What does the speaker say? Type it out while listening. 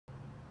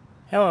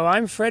Hello,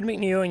 I'm Fred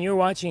McNeil, and you're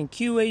watching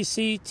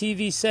QAC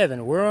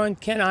TV7. We're on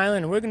Kent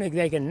Island, and we're going to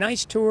take a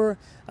nice tour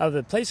of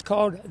a place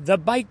called The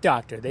Bike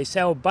Doctor. They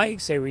sell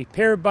bikes, they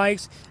repair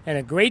bikes, and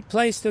a great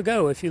place to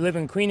go if you live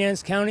in Queen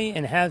Anne's County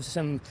and have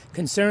some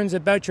concerns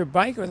about your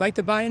bike or like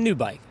to buy a new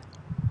bike.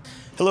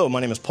 Hello, my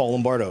name is Paul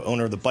Lombardo,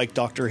 owner of The Bike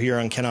Doctor here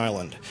on Kent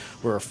Island.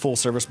 We're a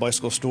full-service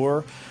bicycle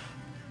store,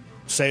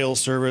 sales,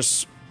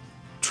 service,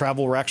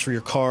 travel racks for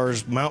your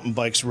cars, mountain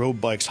bikes,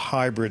 road bikes,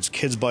 hybrids,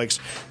 kids bikes.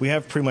 We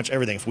have pretty much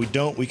everything. If we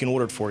don't, we can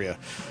order it for you.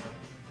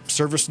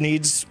 Service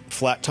needs,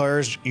 flat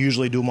tires,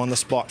 usually do them on the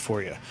spot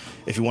for you.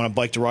 If you want a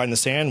bike to ride in the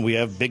sand, we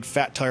have big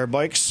fat tire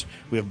bikes.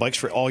 We have bikes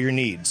for all your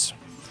needs.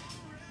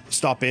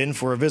 Stop in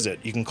for a visit.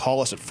 You can call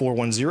us at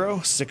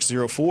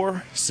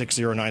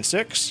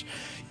 410-604-6096.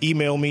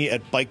 Email me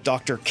at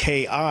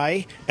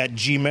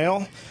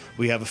bikedoctorki@gmail.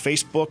 We have a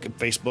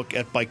Facebook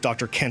at Bike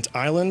Doctor Kent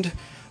Island.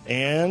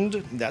 And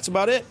that's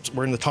about it.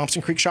 We're in the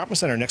Thompson Creek Shopping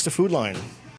Center next to Food Line.